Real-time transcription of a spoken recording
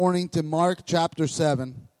Morning to Mark chapter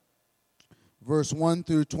 7, verse 1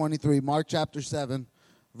 through 23. Mark chapter 7,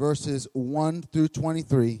 verses 1 through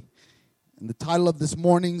 23. And the title of this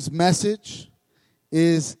morning's message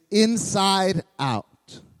is Inside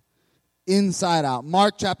Out. Inside Out.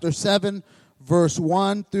 Mark chapter 7, verse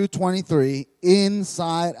 1 through 23.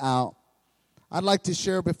 Inside Out. I'd like to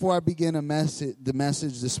share before I begin the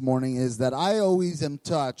message this morning is that I always am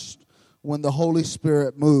touched when the Holy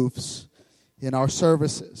Spirit moves in our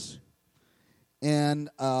services.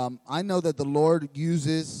 And I know that the Lord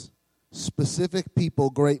uses specific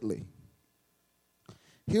people greatly.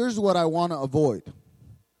 Here's what I want to avoid.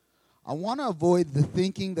 I want to avoid the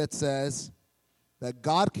thinking that says that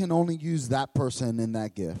God can only use that person in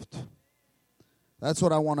that gift. That's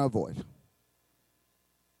what I want to avoid.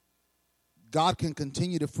 God can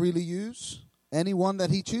continue to freely use anyone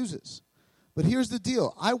that he chooses. But here's the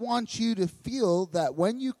deal. I want you to feel that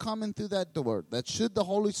when you come in through that door, that should the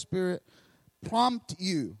Holy Spirit prompt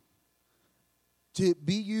you to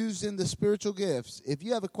be used in the spiritual gifts, if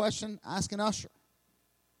you have a question, ask an usher.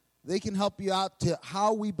 They can help you out to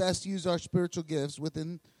how we best use our spiritual gifts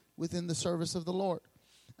within the service of the Lord.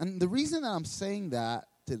 And the reason that I'm saying that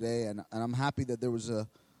today, and I'm happy that there was a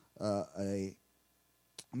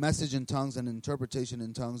message in tongues and interpretation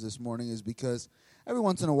in tongues this morning, is because every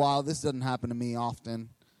once in a while, this doesn't happen to me often,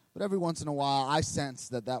 but every once in a while, I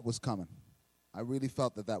sensed that was coming. I really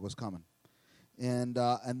felt that was coming. And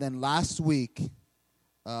then last week,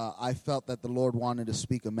 I felt that the Lord wanted to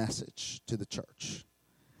speak a message to the church.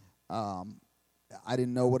 I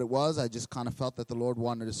didn't know what it was. I just kind of felt that the Lord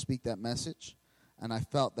wanted to speak that message. And I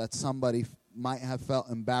felt that somebody might have felt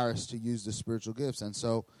embarrassed to use the spiritual gifts, and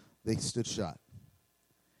so they stood shut.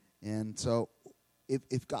 And so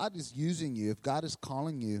if God is using you, if God is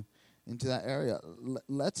calling you into that area,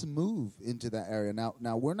 let's move into that area.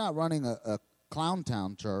 Now we're not running a clown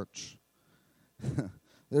town church.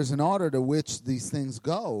 There's an order to which these things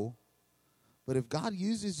go. But if God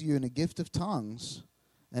uses you in a gift of tongues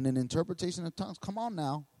and an interpretation of tongues, come on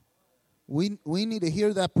now. We need to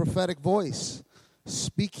hear that prophetic voice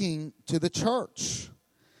speaking to the church.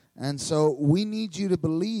 And so we need you to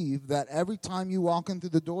believe that every time you walk in through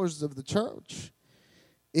the doors of the church,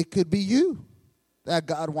 it could be you that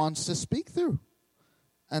God wants to speak through.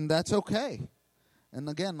 And that's okay. And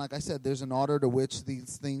again, like I said, there's an order to which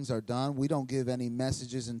these things are done. We don't give any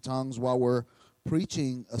messages in tongues while we're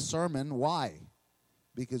preaching a sermon. Why?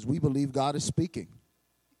 Because we believe God is speaking.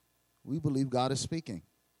 We believe God is speaking.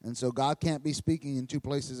 And so God can't be speaking in two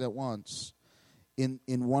places at once. In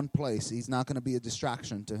one place, he's not going to be a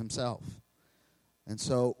distraction to himself. And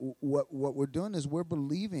so what we're doing is we're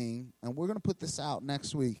believing, and we're going to put this out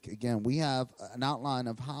next week. Again, we have an outline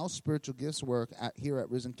of how spiritual gifts work here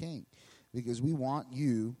at Risen King, because we want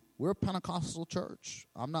you. We're a Pentecostal church.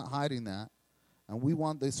 I'm not hiding that. And we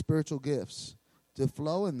want the spiritual gifts to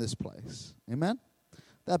flow in this place. Amen?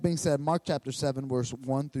 That being said, Mark chapter 7, verse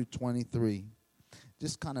 1 through 23.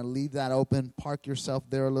 Just kind of leave that open. Park yourself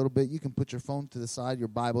there a little bit. You can put your phone to the side, your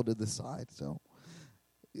Bible to the side. So,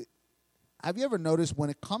 have you ever noticed when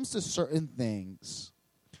it comes to certain things,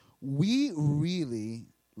 we really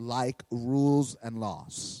like rules and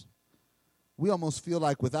laws? We almost feel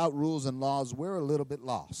like without rules and laws, we're a little bit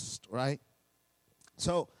lost, right?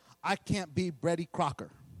 So, I can't be Betty Crocker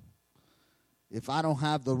if I don't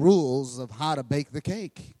have the rules of how to bake the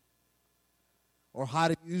cake or how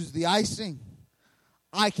to use the icing.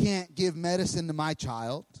 I can't give medicine to my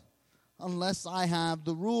child unless I have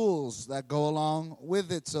the rules that go along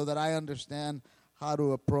with it so that I understand how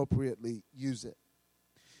to appropriately use it.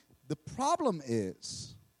 The problem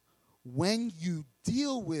is when you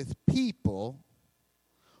deal with people,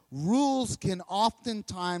 rules can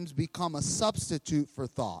oftentimes become a substitute for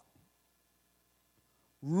thought.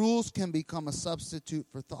 Rules can become a substitute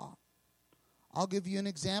for thought. I'll give you an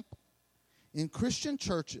example. In Christian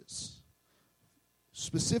churches,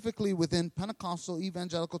 specifically within Pentecostal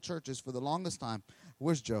evangelical churches for the longest time.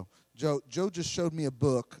 Where's Joe? Joe just showed me a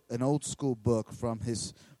book, an old school book from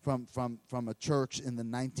a church in the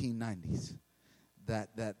 1990s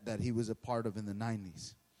that he was a part of in the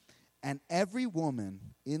 90s. And every woman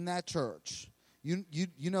in that church, you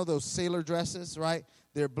know those sailor dresses, right?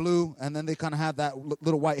 They're blue, and then they kind of have that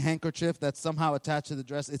little white handkerchief that's somehow attached to the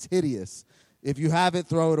dress. It's hideous. If you have it,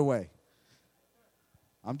 throw it away.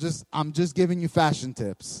 I'm just giving you fashion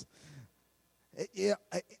tips.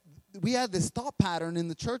 We had this thought pattern in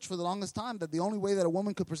the church for the longest time that the only way that a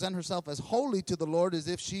woman could present herself as holy to the Lord is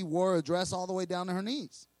if she wore a dress all the way down to her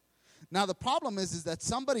knees. Now, the problem is that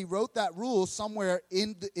somebody wrote that rule somewhere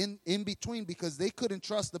in between, because they couldn't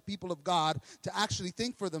trust the people of God to actually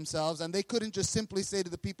think for themselves, and they couldn't just simply say to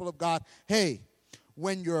the people of God, hey,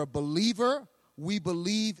 when you're a believer, we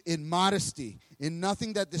believe in modesty, in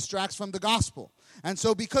nothing that distracts from the gospel. And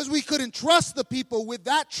so because we couldn't trust the people with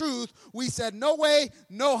that truth, we said, no way,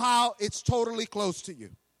 no how, it's totally closed to you.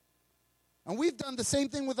 And we've done the same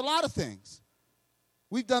thing with a lot of things.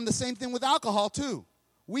 We've done the same thing with alcohol too.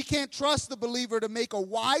 We can't trust the believer to make a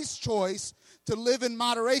wise choice to live in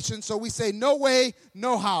moderation, so we say, no way,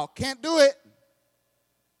 no how. Can't do it.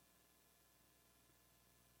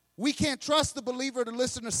 We can't trust the believer to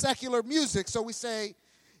listen to secular music, so we say,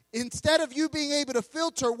 instead of you being able to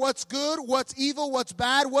filter what's good, what's evil, what's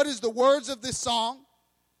bad, what is the words of this song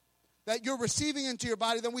that you're receiving into your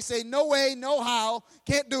body, then we say, no way, no how,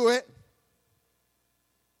 can't do it.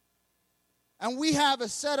 And we have a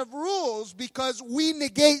set of rules because we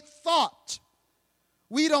negate thought.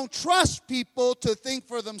 We don't trust people to think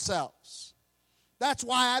for themselves. That's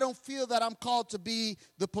why I don't feel that I'm called to be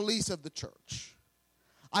the police of the church.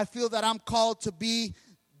 I feel that I'm called to be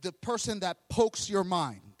the person that pokes your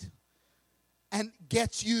mind and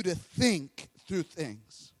gets you to think through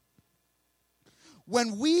things.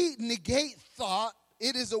 When we negate thought,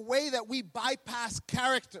 it is a way that we bypass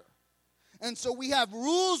character. And so we have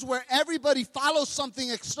rules where everybody follows something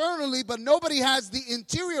externally, but nobody has the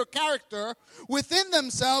interior character within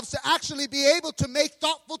themselves to actually be able to make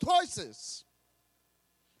thoughtful choices.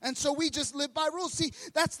 And so we just live by rules. See,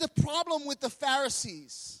 that's the problem with the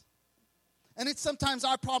Pharisees. And it's sometimes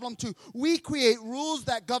our problem too. We create rules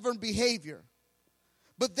that govern behavior.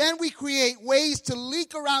 But then we create ways to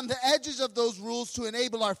leak around the edges of those rules to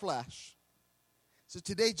enable our flesh. So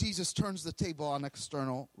today Jesus turns the table on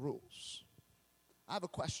external rules. I have a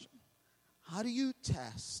question. How do you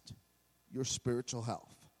test your spiritual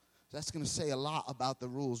health? That's going to say a lot about the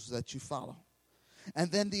rules that you follow. And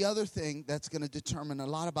then the other thing that's going to determine a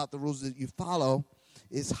lot about the rules that you follow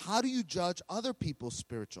is, how do you judge other people's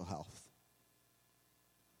spiritual health?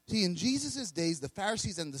 See, in Jesus' days, the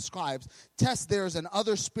Pharisees and the scribes test theirs and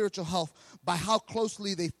other spiritual health by how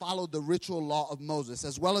closely they followed the ritual law of Moses,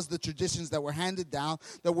 as well as the traditions that were handed down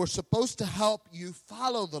that were supposed to help you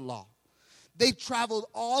follow the law. They traveled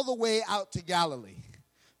all the way out to Galilee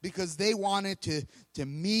because they wanted to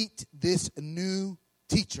meet this new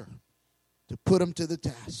teacher, to put him to the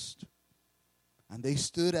test. And they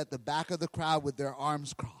stood at the back of the crowd with their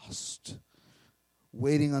arms crossed,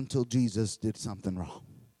 waiting until Jesus did something wrong.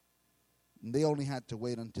 And they only had to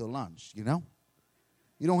wait until lunch, you know?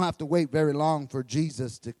 You don't have to wait very long for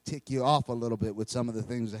Jesus to tick you off a little bit with some of the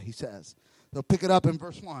things that he says. So pick it up in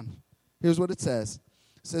verse 1. Here's what it says.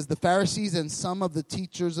 It says, the Pharisees and some of the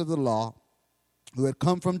teachers of the law who had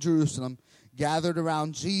come from Jerusalem gathered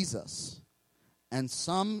around Jesus. And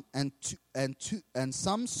some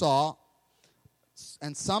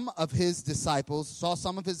of his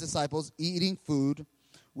disciples eating food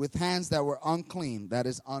with hands that were unclean, that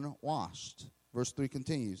is, unwashed. Verse 3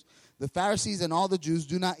 continues. The Pharisees and all the Jews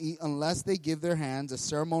do not eat unless they give their hands a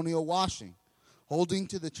ceremonial washing, holding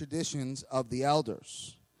to the traditions of the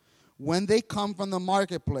elders. When they come from the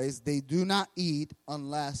marketplace, they do not eat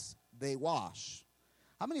unless they wash.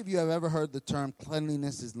 How many of you have ever heard the term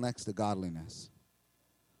cleanliness is next to godliness?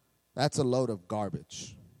 That's a load of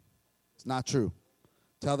garbage. It's not true.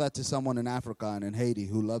 Tell that to someone in Africa and in Haiti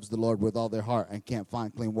who loves the Lord with all their heart and can't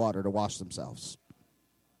find clean water to wash themselves.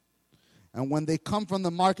 And when they come from the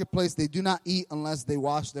marketplace, they do not eat unless they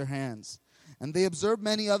wash their hands. And they observe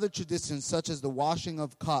many other traditions, such as the washing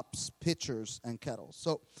of cups, pitchers, and kettles.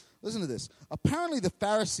 So, listen to this. Apparently, the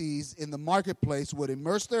Pharisees in the marketplace would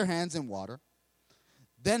immerse their hands in water,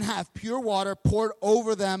 then have pure water poured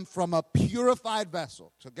over them from a purified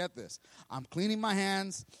vessel. So get this. I'm cleaning my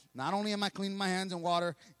hands. Not only am I cleaning my hands in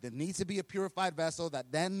water, there needs to be a purified vessel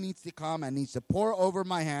that then needs to come and needs to pour over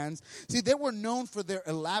my hands. See, they were known for their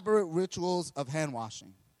elaborate rituals of hand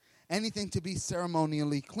washing. Anything to be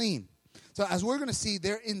ceremonially clean. So as we're going to see,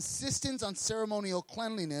 their insistence on ceremonial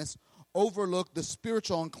cleanliness overlooked the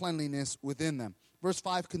spiritual uncleanliness within them. Verse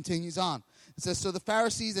 5 continues on. It says, so the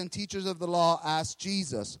Pharisees and teachers of the law asked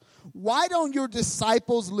Jesus, why don't your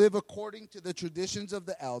disciples live according to the traditions of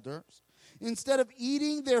the elders instead of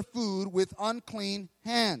eating their food with unclean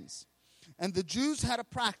hands? And the Jews had a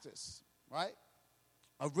practice, right,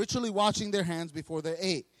 of ritually washing their hands before they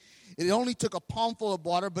ate. It only took a palmful of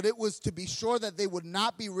water, but it was to be sure that they would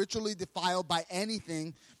not be ritually defiled by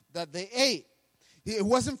anything that they ate. It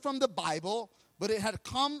wasn't from the Bible, but it had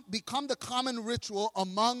become the common ritual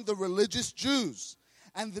among the religious Jews.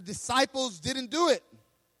 And the disciples didn't do it.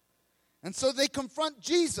 And so they confront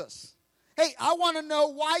Jesus. Hey, I want to know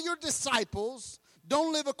why your disciples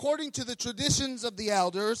don't live according to the traditions of the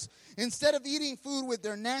elders instead of eating food with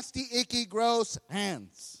their nasty, icky, gross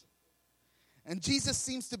hands. And Jesus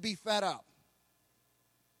seems to be fed up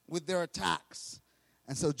with their attacks.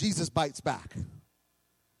 And so Jesus bites back.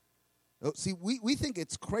 See, we think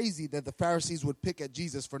it's crazy that the Pharisees would pick at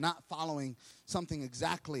Jesus for not following something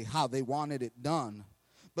exactly how they wanted it done.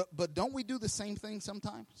 But don't we do the same thing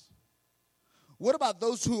sometimes? What about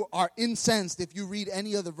those who are incensed if you read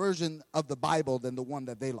any other version of the Bible than the one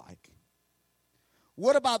that they like?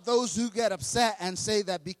 What about those who get upset and say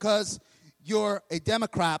that because you're a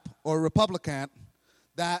Democrat or a Republican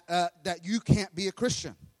that you can't be a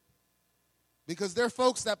Christian? Because there are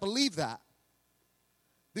folks that believe that.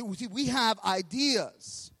 We have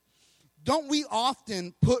ideas. Don't we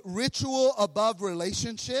often put ritual above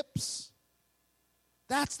relationships?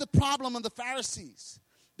 That's the problem of the Pharisees.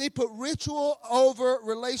 They put ritual over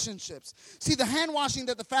relationships. See, the hand washing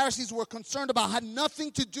that the Pharisees were concerned about had nothing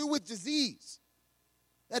to do with disease.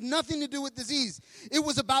 It had nothing to do with disease. It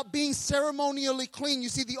was about being ceremonially clean. You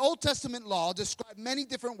see, the Old Testament law described many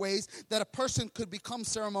different ways that a person could become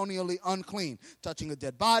ceremonially unclean. Touching a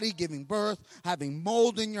dead body, giving birth, having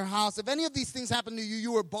mold in your house. If any of these things happened to you,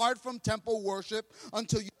 you were barred from temple worship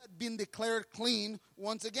until you had been declared clean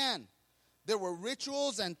once again. There were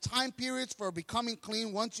rituals and time periods for becoming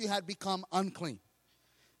clean once you had become unclean.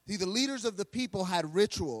 See, the leaders of the people had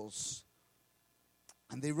rituals,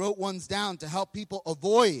 and they wrote ones down to help people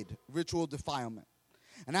avoid ritual defilement.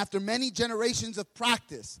 And after many generations of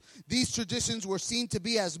practice, these traditions were seen to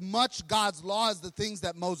be as much God's law as the things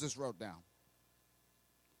that Moses wrote down.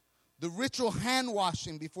 The ritual hand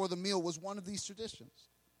washing before the meal was one of these traditions.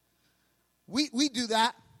 We do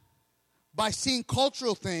that by seeing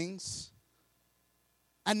cultural things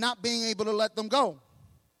and not being able to let them go.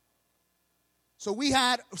 So we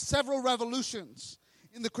had several revolutions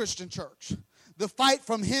in the Christian church. The fight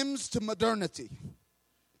from hymns to modernity.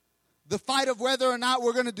 The fight of whether or not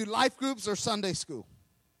we're going to do life groups or Sunday school.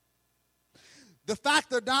 The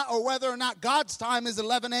fact or whether or not God's time is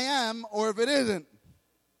 11 a.m. or if it isn't.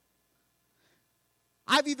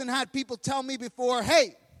 I've even had people tell me before,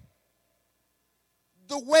 hey,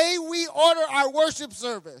 the way we order our worship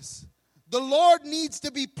service, the Lord needs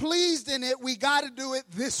to be pleased in it. We got to do it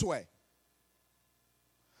this way.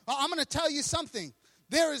 I'm going to tell you something.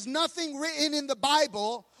 There is nothing written in the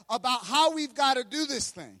Bible about how we've got to do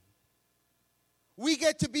this thing. We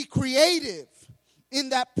get to be creative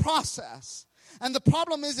in that process. And the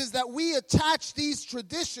problem is that we attach these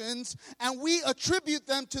traditions and we attribute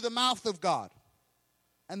them to the mouth of God.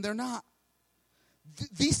 And they're not.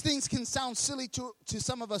 These things can sound silly to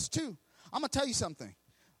some of us too. I'm going to tell you something.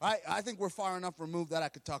 Right? I think we're far enough removed that I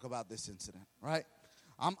could talk about this incident, right?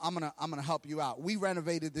 I'm gonna help you out. We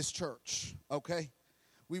renovated this church, okay?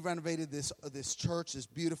 We renovated this church, this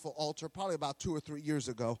beautiful altar, probably about 2 or 3 years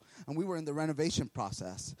ago, and we were in the renovation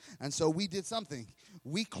process. And so we did something.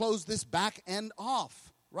 We closed this back end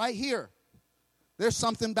off right here. There's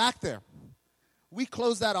something back there. We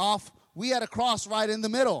closed that off. We had a cross right in the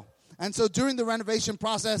middle. And so during the renovation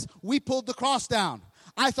process, we pulled the cross down.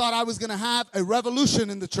 I thought I was going to have a revolution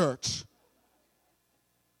in the church.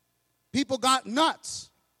 People got nuts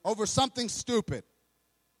over something stupid.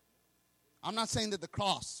 I'm not saying that the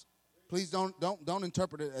cross, please don't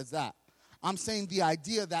interpret it as that. I'm saying the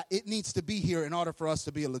idea that it needs to be here in order for us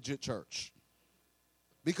to be a legit church.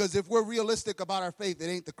 Because if we're realistic about our faith, it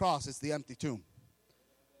ain't the cross, it's the empty tomb.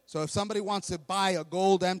 So if somebody wants to buy a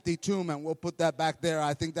gold empty tomb and we'll put that back there,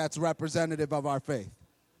 I think that's representative of our faith.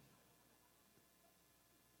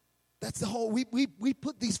 That's the whole, we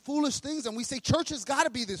put these foolish things and we say church has got to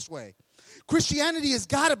be this way. Christianity has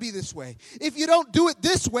got to be this way. If you don't do it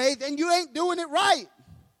this way, then you ain't doing it right.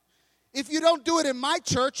 If you don't do it in my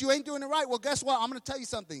church, you ain't doing it right. Well, guess what? I'm going to tell you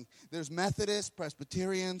something. There's Methodists,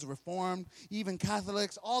 Presbyterians, Reformed, even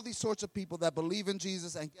Catholics, all these sorts of people that believe in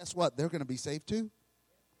Jesus, and guess what? They're going to be saved too.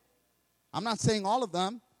 I'm not saying all of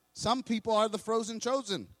them. Some people are the frozen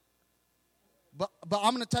chosen. But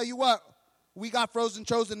I'm going to tell you what. We got frozen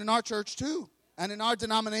chosen in our church too, and in our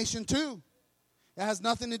denomination too. It has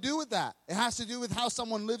nothing to do with that. It has to do with how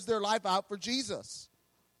someone lives their life out for Jesus.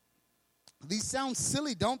 These sound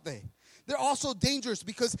silly, don't they? They're also dangerous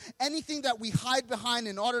because anything that we hide behind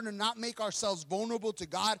in order to not make ourselves vulnerable to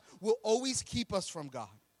God will always keep us from God.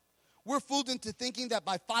 We're fooled into thinking that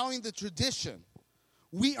by following the tradition,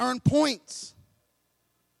 we earn points.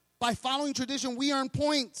 By following tradition, we earn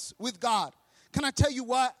points with God. Can I tell you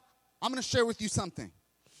what? I'm going to share with you something.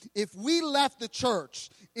 if we left the church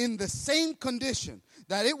in the same condition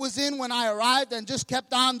that it was in when I arrived and just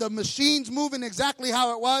kept on the machines moving exactly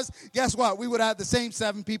how it was, guess what? We would have the same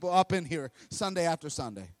 7 people up in here Sunday after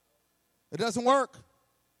Sunday. It doesn't work.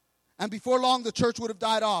 And before long, the church would have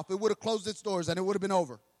died off. It would have closed its doors and it would have been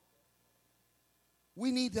over.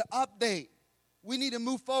 We need to update. We need to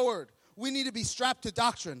move forward. We need to be strapped to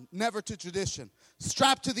doctrine, never to tradition.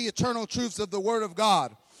 Strapped to the eternal truths of the Word of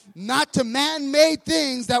God. Not to man-made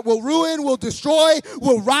things that will ruin, will destroy,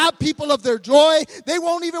 will rob people of their joy. They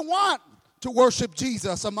won't even want to worship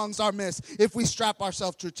Jesus amongst our midst if we strap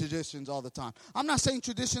ourselves to traditions all the time. I'm not saying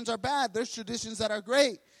traditions are bad. There's traditions that are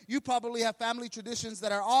great. You probably have family traditions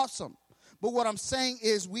that are awesome. But what I'm saying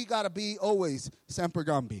is we got to be always semper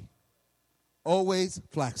gambi. Always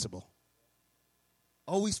flexible.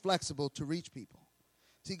 Always flexible to reach people.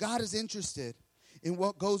 See, God is interested in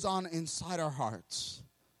what goes on inside our hearts.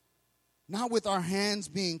 Not with our hands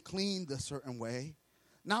being cleaned a certain way.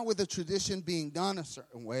 Not with a tradition being done a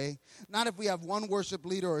certain way. Not if we have one worship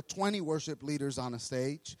leader or 20 worship leaders on a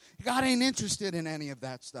stage. God ain't interested in any of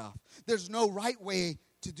that stuff. There's no right way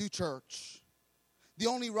to do church. The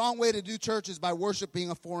only wrong way to do church is by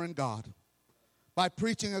worshiping a foreign god. By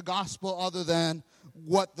preaching a gospel other than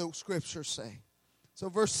what the scriptures say. So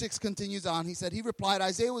verse 6 continues on. He said, he replied,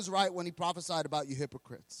 Isaiah was right when he prophesied about you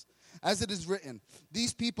hypocrites. As it is written,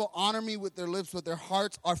 these people honor me with their lips, but their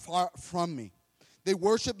hearts are far from me. They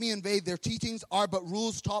worship me in vain. Their teachings are but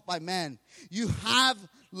rules taught by men. You have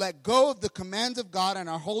let go of the commands of God and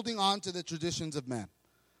are holding on to the traditions of men.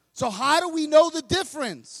 So how do we know the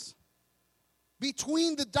difference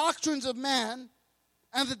between the doctrines of man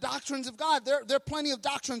and the doctrines of God? There are plenty of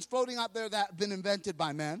doctrines floating out there that have been invented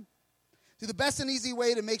by men. See, the best and easy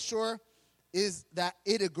way to make sure is that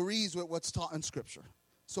it agrees with what's taught in Scripture.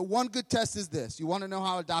 So one good test is this. You want to know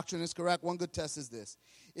how a doctrine is correct? One good test is this.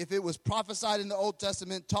 If it was prophesied in the Old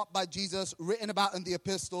Testament, taught by Jesus, written about in the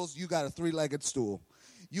epistles, you got a 3-legged stool.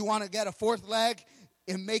 You want to get a 4th leg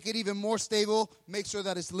and make it even more stable, make sure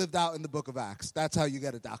that it's lived out in the book of Acts. That's how you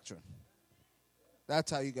get a doctrine. That's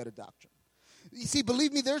how you get a doctrine. You see,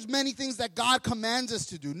 believe me, there's many things that God commands us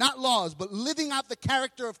to do. Not laws, but living out the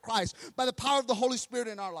character of Christ by the power of the Holy Spirit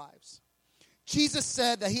in our lives. Jesus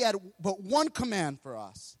said that he had but one command for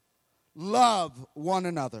us. Love one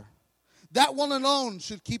another. That one alone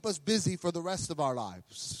should keep us busy for the rest of our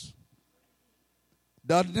lives.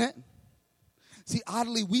 Doesn't it? See,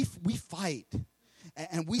 oddly, we fight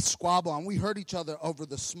and we squabble and we hurt each other over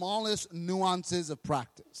the smallest nuances of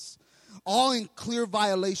practice. All in clear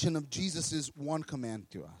violation of Jesus' one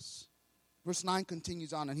command to us. Verse 9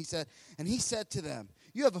 continues on, and he said to them,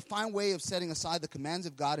 you have a fine way of setting aside the commands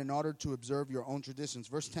of God in order to observe your own traditions.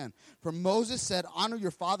 Verse 10, for Moses said, honor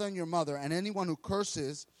your father and your mother, and anyone who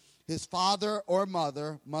curses his father or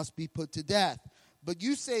mother must be put to death. But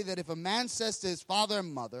you say that if a man says to his father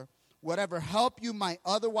and mother, whatever help you might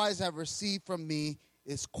otherwise have received from me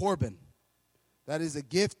is Corban. That is a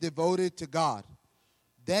gift devoted to God.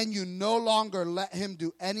 Then you no longer let him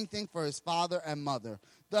do anything for his father and mother.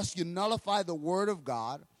 Thus you nullify the word of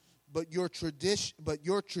God, but your tradition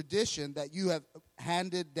that you have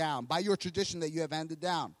handed down. By your tradition that you have handed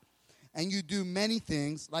down. And you do many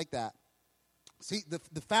things like that. See,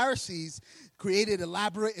 the Pharisees created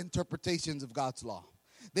elaborate interpretations of God's law.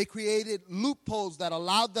 They created loopholes that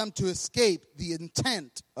allowed them to escape the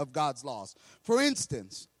intent of God's laws. For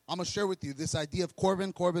instance, I'm going to share with you this idea of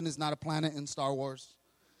Corban. Corban is not a planet in Star Wars.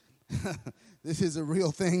 This is a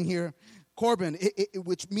real thing here. Corban,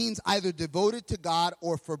 which means either devoted to God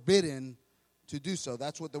or forbidden to do so.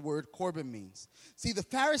 That's what the word Corban means. See, the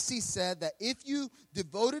Pharisees said that if you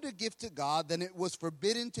devoted a gift to God, then it was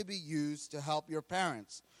forbidden to be used to help your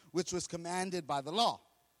parents, which was commanded by the law.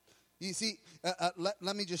 You see,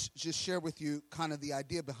 let me just share with you kind of the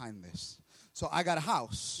idea behind this. So I got a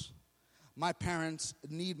house. My parents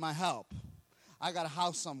need my help. I got a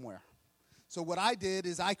house somewhere. So what I did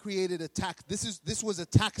is I created a tax. This was a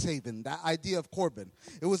tax haven, that idea of Corban.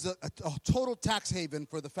 It was a total tax haven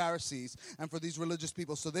for the Pharisees and for these religious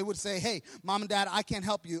people. So they would say, hey, mom and dad, I can't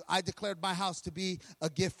help you. I declared my house to be a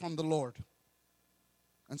gift from the Lord.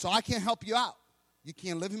 And so I can't help you out. You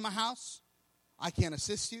can't live in my house. I can't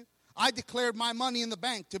assist you. I declared my money in the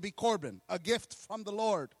bank to be Corban, a gift from the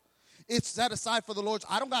Lord. It's set aside for the Lord's.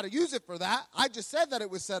 I don't got to use it for that. I just said that it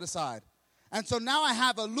was set aside. And so now I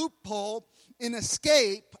have a loophole in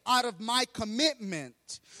escape out of my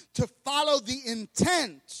commitment to follow the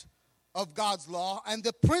intent of God's law and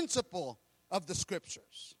the principle of the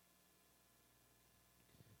Scriptures.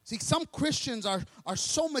 See, some Christians are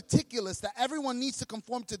so meticulous that everyone needs to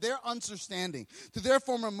conform to their understanding, to their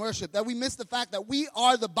form of worship, that we miss the fact that we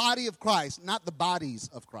are the body of Christ, not the bodies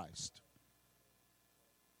of Christ.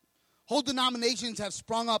 Whole denominations have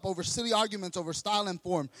sprung up over silly arguments over style and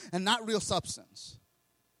form and not real substance.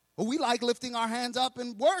 But we like lifting our hands up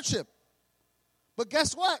in worship. But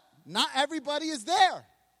guess what? Not everybody is there.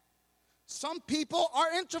 Some people are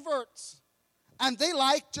introverts, and they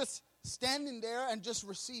like just standing there and just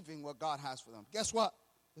receiving what God has for them. Guess what?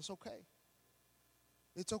 It's okay.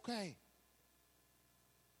 It's okay.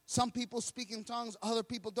 Some people speak in tongues, other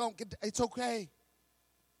people don't. It's okay.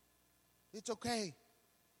 It's okay.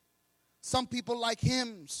 Some people like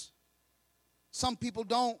hymns. Some people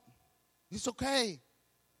don't. It's okay.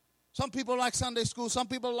 Some people like Sunday school. Some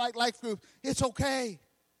people like life group. It's okay.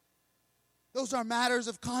 Those are matters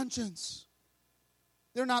of conscience.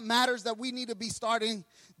 They're not matters that we need to be starting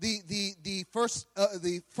the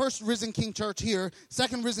first Risen King Church here,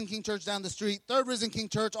 second Risen King Church down the street, third Risen King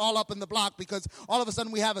Church all up in the block, because all of a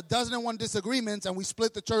sudden we have 12 disagreements and we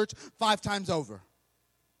split the church 5 times over.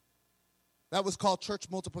 That was called church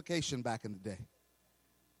multiplication back in the day.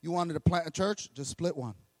 You wanted to plant a church, just split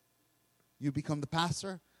one. You become the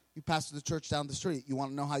pastor, you pastor the church down the street. You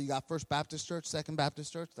want to know how you got First Baptist Church, Second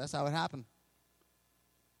Baptist Church? That's how it happened.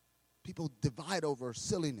 People divide over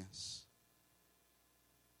silliness.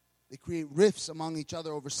 They create rifts among each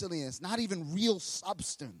other over silliness, not even real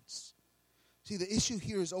substance. See, the issue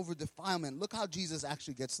here is over defilement. Look how Jesus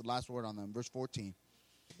actually gets the last word on them, verse 14.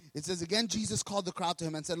 It says, again, Jesus called the crowd to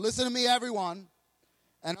him and said, listen to me, everyone,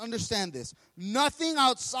 and understand this. Nothing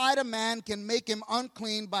outside a man can make him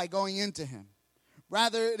unclean by going into him.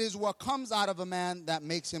 Rather, it is what comes out of a man that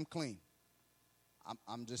makes him clean.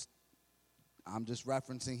 I'm just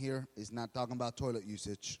referencing here. He's not talking about toilet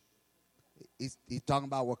usage. He's talking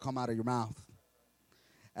about what come out of your mouth.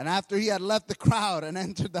 And after he had left the crowd and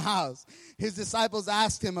entered the house, his disciples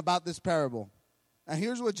asked him about this parable. And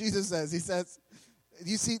here's what Jesus says. He says,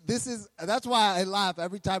 you see, that's why I laugh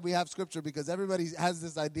every time we have scripture, because everybody has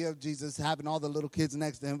this idea of Jesus having all the little kids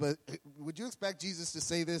next to him. But would you expect Jesus to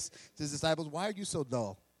say this to his disciples? Why are you so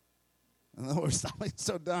dull? In other words, stop being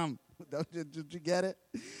so dumb. Don't you get it?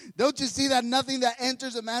 Don't you see that nothing that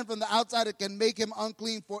enters a man from the outside it can make him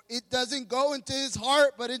unclean? For it doesn't go into his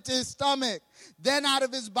heart, but into his stomach, then out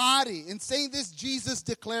of his body. In saying this, Jesus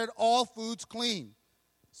declared all foods clean.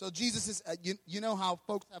 So Jesus is, you know how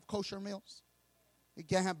folks have kosher meals? You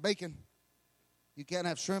can't have bacon. You can't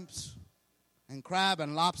have shrimps and crab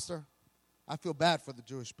and lobster. I feel bad for the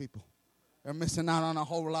Jewish people. They're missing out on a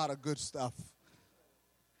whole lot of good stuff.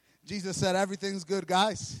 Jesus said, everything's good,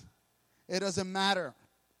 guys. It doesn't matter.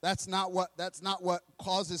 That's not what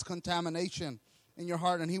causes contamination in your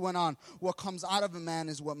heart. And he went on, what comes out of a man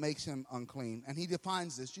is what makes him unclean. And he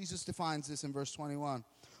defines this. Jesus defines this in verse 21.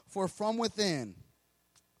 For from within,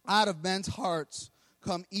 out of men's hearts,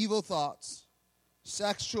 come evil thoughts,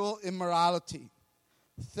 sexual immorality,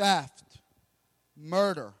 theft,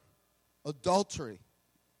 murder, adultery.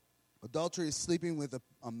 Adultery is sleeping with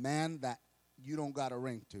a man that you don't got a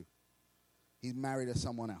ring to. He's married to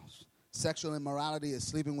someone else. Sexual immorality is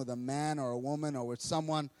sleeping with a man or a woman or with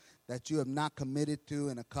someone that you have not committed to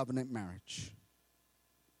in a covenant marriage.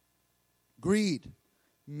 Greed,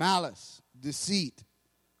 malice, deceit,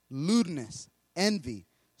 lewdness, envy,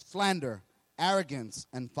 slander, arrogance,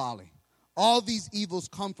 and folly. All these evils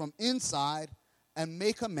come from inside and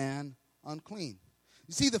make a man unclean.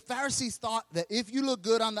 You see, the Pharisees thought that if you look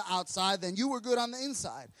good on the outside, then you were good on the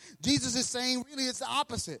inside. Jesus is saying, really, it's the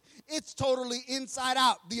opposite. It's totally inside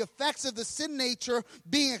out. The effects of the sin nature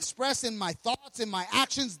being expressed in my thoughts, in my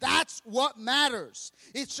actions, that's what matters.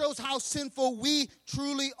 It shows how sinful we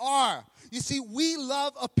truly are. You see, we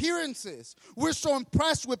love appearances. We're so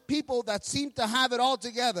impressed with people that seem to have it all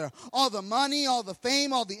together. All the money, all the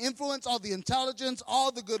fame, all the influence, all the intelligence,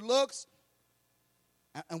 all the good looks.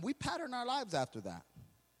 And we pattern our lives after that.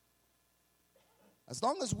 As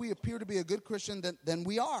long as we appear to be a good Christian, then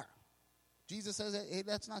we are. Jesus says, hey,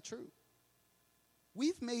 that's not true.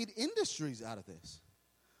 We've made industries out of this.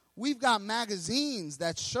 We've got magazines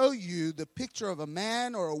that show you the picture of a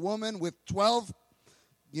man or a woman with 12-pack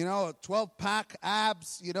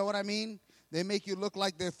abs, you know what I mean? They make you look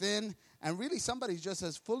like they're thin. And really somebody just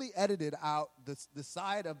has fully edited out the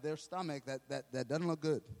side of their stomach that doesn't look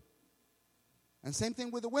good. And same thing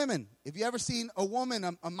with the women. If you ever seen a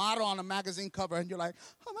woman, a model on a magazine cover, and you're like,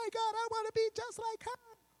 oh my God, I want to be just like her.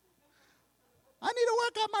 I need to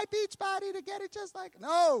work on my beach body to get it just like.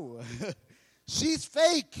 No, she's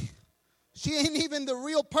fake. She ain't even the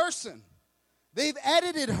real person. They've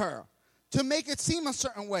edited her to make it seem a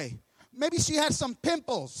certain way. Maybe she had some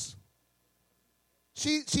pimples.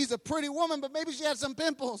 She's a pretty woman, but maybe she had some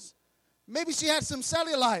pimples. Maybe she had some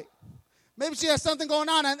cellulite. Maybe she has something going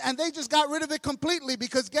on, and they just got rid of it completely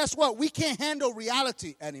because guess what? We can't handle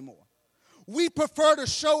reality anymore. We prefer to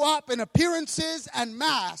show up in appearances and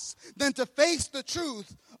masks than to face the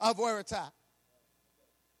truth of where it's at.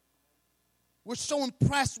 We're so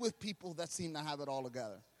impressed with people that seem to have it all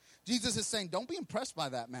together. Jesus is saying, don't be impressed by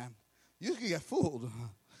that, man. You can get fooled.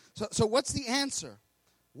 So what's the answer?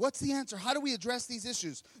 What's the answer? How do we address these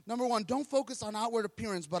issues? Number one, don't focus on outward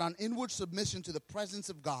appearance, but on inward submission to the presence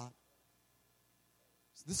of God.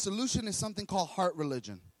 The solution is something called heart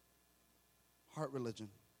religion. Heart religion.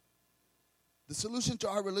 The solution to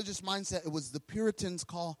our religious mindset, it was the Puritans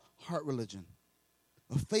call heart religion.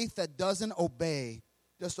 A faith that doesn't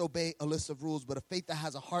just obey a list of rules, but a faith that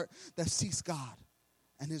has a heart that seeks God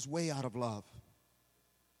and his way out of love.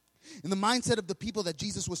 In the mindset of the people that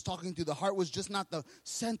Jesus was talking to, the heart was just not the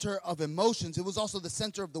center of emotions. It was also the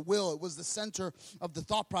center of the will. It was the center of the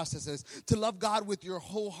thought processes. To love God with your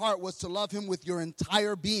whole heart was to love him with your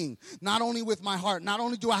entire being. Not only with my heart. Not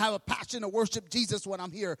only do I have a passion to worship Jesus when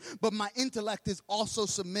I'm here, but my intellect is also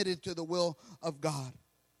submitted to the will of God.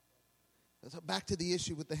 So back to the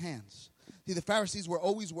issue with the hands. See, the Pharisees were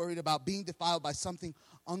always worried about being defiled by something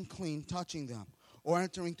unclean touching them or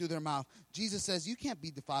entering through their mouth. Jesus says, you can't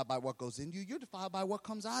be defiled by what goes in you. You're defiled by what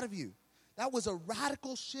comes out of you. That was a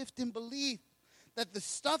radical shift in belief that the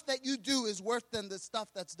stuff that you do is worse than the stuff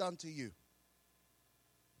that's done to you.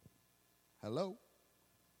 Hello?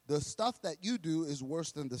 The stuff that you do is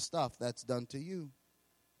worse than the stuff that's done to you.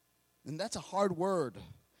 And that's a hard word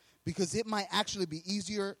because it might actually be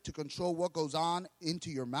easier to control what goes on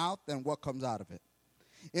into your mouth than what comes out of it.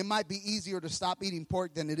 It might be easier to stop eating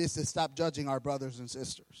pork than it is to stop judging our brothers and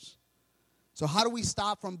sisters. So how do we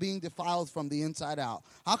stop from being defiled from the inside out?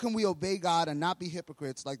 How can we obey God and not be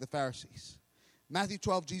hypocrites like the Pharisees? Matthew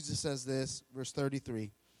 12, Jesus says this, verse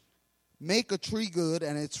 33. Make a tree good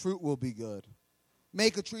and its fruit will be good.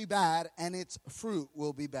 Make a tree bad and its fruit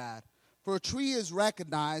will be bad. For a tree is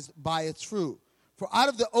recognized by its fruit. For out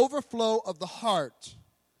of the overflow of the heart,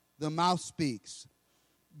 the mouth speaks.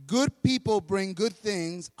 Good people bring good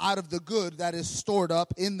things out of the good that is stored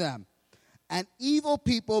up in them. And evil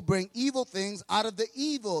people bring evil things out of the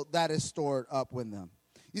evil that is stored up in them.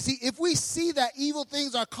 You see, if we see that evil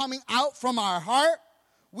things are coming out from our heart,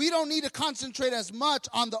 we don't need to concentrate as much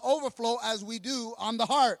on the overflow as we do on the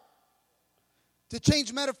heart. To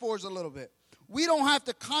change metaphors a little bit, we don't have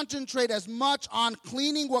to concentrate as much on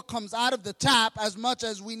cleaning what comes out of the tap as much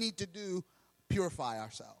as we need to do purify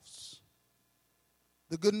ourselves.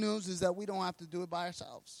 The good news is that we don't have to do it by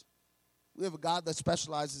ourselves. We have a God that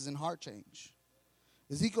specializes in heart change.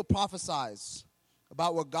 Ezekiel prophesies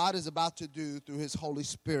about what God is about to do through his Holy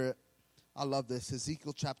Spirit. I love this.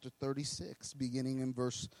 Ezekiel chapter 36, beginning in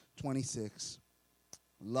verse 26.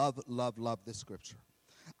 Love, love, love this scripture.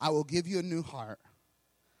 I will give you a new heart.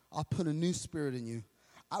 I'll put a new spirit in you.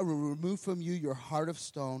 I will remove from you your heart of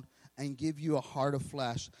stone and give you a heart of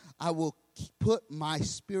flesh. I will put my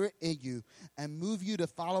spirit in you and move you to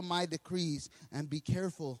follow my decrees and be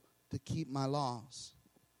careful to keep my laws.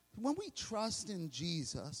 When we trust in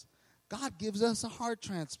Jesus, God gives us a heart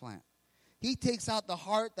transplant. He takes out the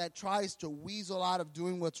heart that tries to weasel out of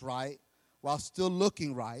doing what's right while still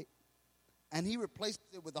looking right, and he replaces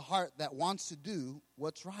it with a heart that wants to do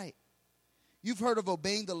what's right. You've heard of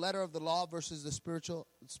obeying the letter of the law versus the spirit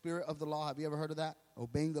of the law. Have you ever heard of that?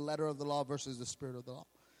 Obeying the letter of the law versus the spirit of the law.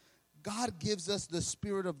 God gives us the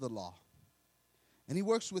spirit of the law. And he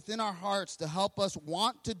works within our hearts to help us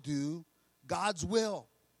want to do God's will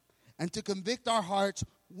and to convict our hearts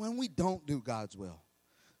when we don't do God's will.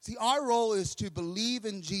 See, our role is to believe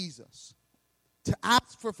in Jesus, to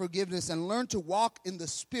ask for forgiveness and learn to walk in the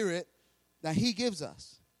spirit that he gives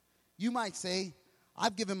us. You might say,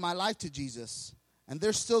 I've given my life to Jesus, and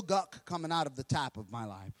there's still gunk coming out of the tap of my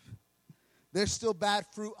life. There's still bad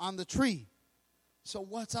fruit on the tree. So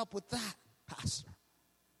what's up with that, Pastor?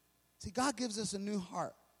 See, God gives us a new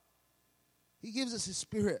heart. He gives us his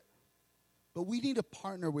spirit. But we need to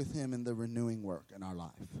partner with him in the renewing work in our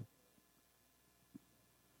life.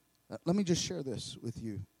 Let me just share this with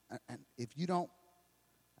you. And if you don't,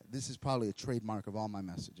 this is probably a trademark of all my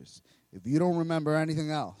messages. If you don't remember anything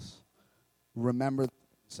else, remember the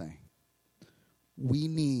saying. We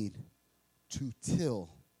need to till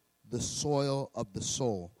the soil of the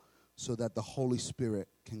soul so that the Holy Spirit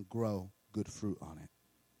can grow good fruit on it.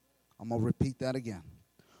 I'm going to repeat that again.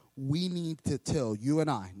 We need to till, you and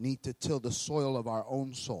I need to till the soil of our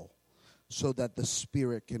own soul so that the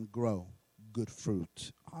Spirit can grow good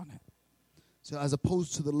fruit on it. So as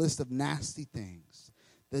opposed to the list of nasty things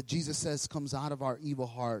that Jesus says comes out of our evil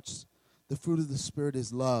hearts, the fruit of the Spirit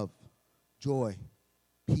is love, joy,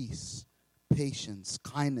 peace, patience,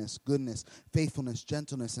 kindness, goodness, faithfulness,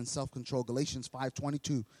 gentleness, and self-control. Galatians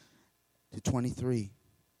 5:22-23.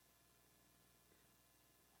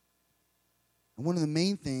 And one of the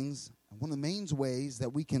main ways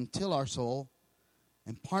that we can till our soul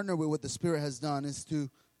and partner with what the Spirit has done is through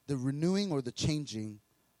the renewing or the changing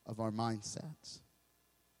of our mindsets.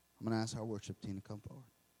 I'm going to ask our worship team to come forward.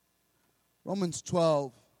 Romans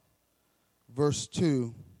 12, verse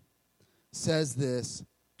 2 says this: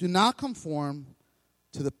 do not conform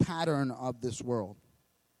to the pattern of this world,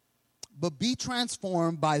 but be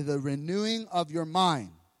transformed by the renewing of your mind.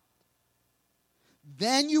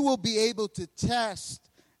 Then you will be able to test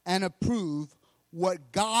and approve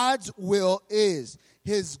what God's will is,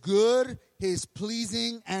 His good, His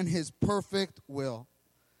pleasing, and His perfect will.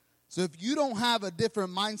 So if you don't have a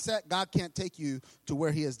different mindset, God can't take you to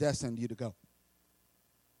where He has destined you to go.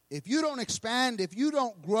 If you don't expand, if you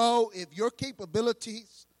don't grow, if your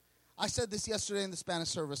capabilities, I said this yesterday in the Spanish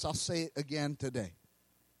service, I'll say it again today.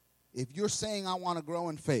 If you're saying I want to grow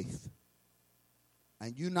in faith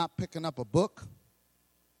and you're not picking up a book,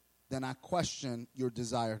 then I question your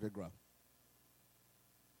desire to grow.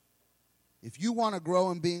 If you want to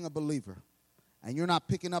grow in being a believer and you're not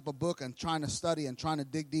picking up a book and trying to study and trying to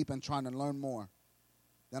dig deep and trying to learn more,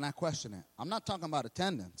 then I question it. I'm not talking about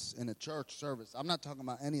attendance in a church service. I'm not talking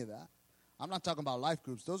about any of that. I'm not talking about life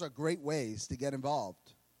groups. Those are great ways to get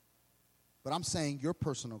involved. But I'm saying your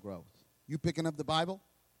personal growth. You picking up the Bible?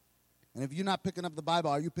 And if you're not picking up the Bible,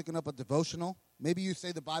 are you picking up a devotional? Maybe you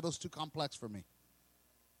say the Bible's too complex for me.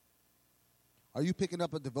 Are you picking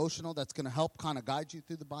up a devotional that's going to help kind of guide you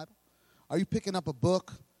through the Bible? Are you picking up a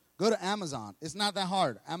book? Go to Amazon. It's not that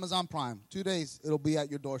hard. Amazon Prime. 2 days, it'll be at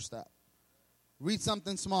your doorstep. Read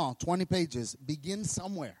something small, 20 pages. Begin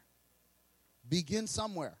somewhere. Begin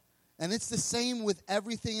somewhere. And it's the same with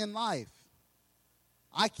everything in life.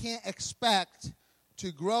 I can't expect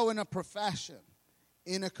to grow in a profession,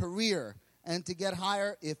 in a career, and to get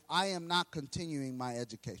higher if I am not continuing my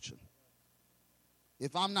education.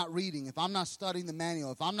 If I'm not reading, if I'm not studying the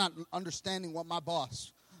manual, if I'm not understanding what my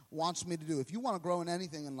boss wants me to do. If you want to grow in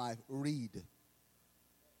anything in life, read.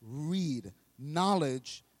 Read.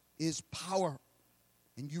 Knowledge is power.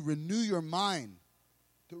 And you renew your mind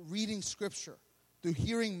through reading Scripture, through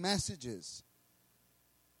hearing messages.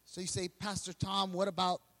 So you say, Pastor Tom, what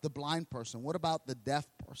about the blind person? What about the deaf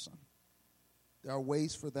person? There are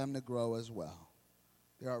ways for them to grow as well.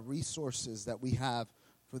 There are resources that we have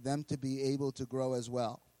for them to be able to grow as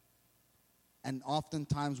well. And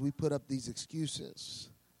oftentimes we put up these excuses.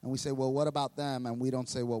 And we say, well, what about them? And we don't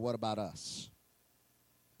say, well, what about us?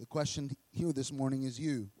 The question here this morning is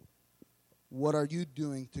you. What are you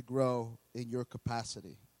doing to grow in your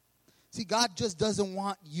capacity? See, God just doesn't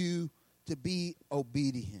want you to be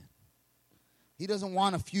obedient. He doesn't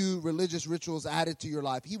want a few religious rituals added to your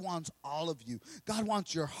life. He wants all of you. God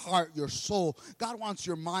wants your heart, your soul. God wants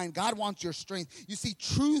your mind. God wants your strength. You see,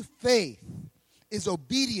 true faith is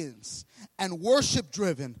obedience and worship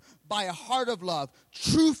driven by a heart of love.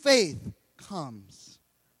 True faith comes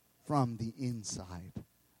from the inside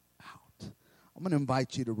out. I'm going to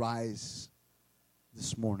invite you to rise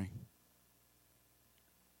this morning.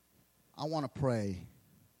 I want to pray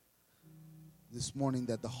this morning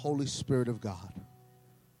that the Holy Spirit of God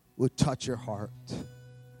would touch your heart.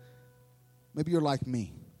 Maybe you're like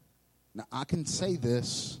me. Now, I can say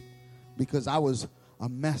this because I was a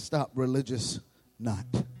messed up religious nut.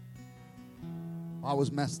 I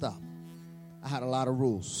was messed up. I had a lot of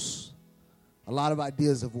rules, a lot of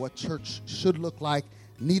ideas of what church should look like,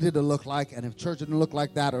 needed to look like, and if church didn't look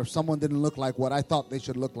like that or if someone didn't look like what I thought they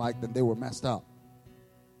should look like, then they were messed up.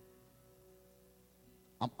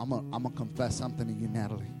 I'm going to confess something to you,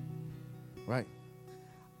 Natalie. Right?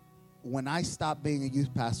 When I stopped being a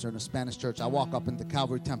youth pastor in a Spanish church, I walk up into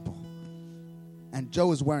Calvary Temple, and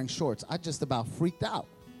Joe is wearing shorts. I just about freaked out.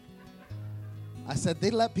 I said,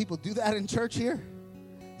 they let people do that in church here?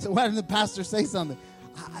 So why didn't the pastor say something?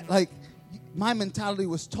 My mentality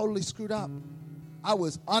was totally screwed up. I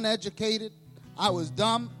was uneducated. I was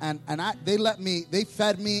dumb, and they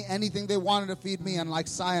fed me anything they wanted to feed me, and like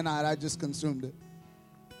cyanide, I just consumed it.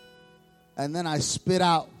 And then I spit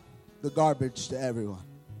out the garbage to everyone.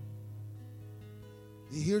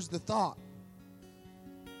 Here's the thought.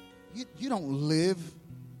 You don't live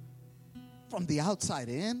from the outside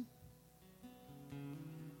in.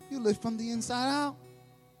 You live from the inside out.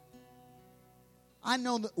 I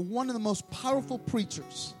know that one of the most powerful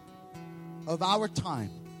preachers of our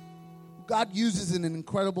time God uses in an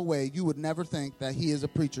incredible way. You would never think that he is a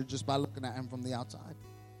preacher just by looking at him from the outside.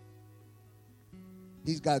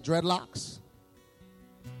 He's got dreadlocks,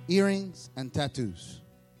 earrings, and tattoos.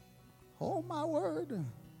 Oh, my word.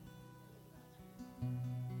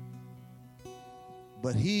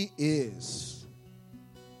 But he is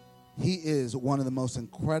one of the most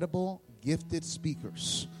incredible, gifted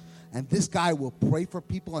speakers. And this guy will pray for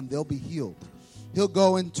people and they'll be healed. He'll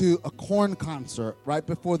go into a Korn concert right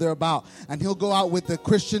before they're about, and he'll go out with the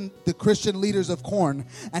Christian leaders of Korn,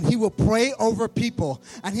 and he will pray over people,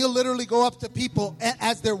 and he'll literally go up to people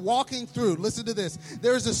as they're walking through. Listen to this.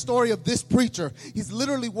 There's a story of this preacher. He's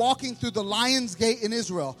literally walking through the Lion's Gate in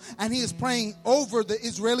Israel, and he is praying over the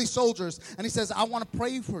Israeli soldiers, and he says, I want to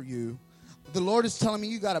pray for you. The Lord is telling me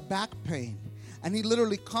you got a back pain. And he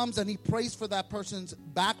literally comes and he prays for that person's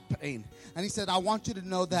back pain. And he said, I want you to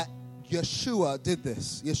know that Yeshua did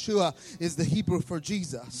this. Yeshua is the Hebrew for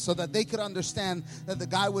Jesus, so that they could understand that the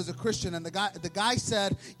guy was a Christian. And the guy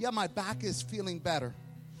said, yeah, my back is feeling better.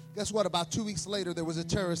 Guess what? About 2 weeks later, there was a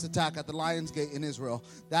terrorist attack at the Lion's Gate in Israel.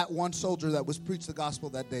 That one soldier that was preached the gospel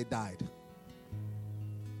that day died.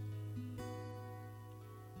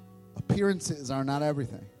 Appearances are not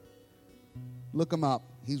everything. Look him up.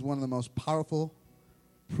 He's one of the most powerful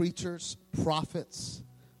preachers, prophets.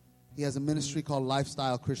 He has a ministry called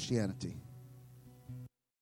Lifestyle Christianity.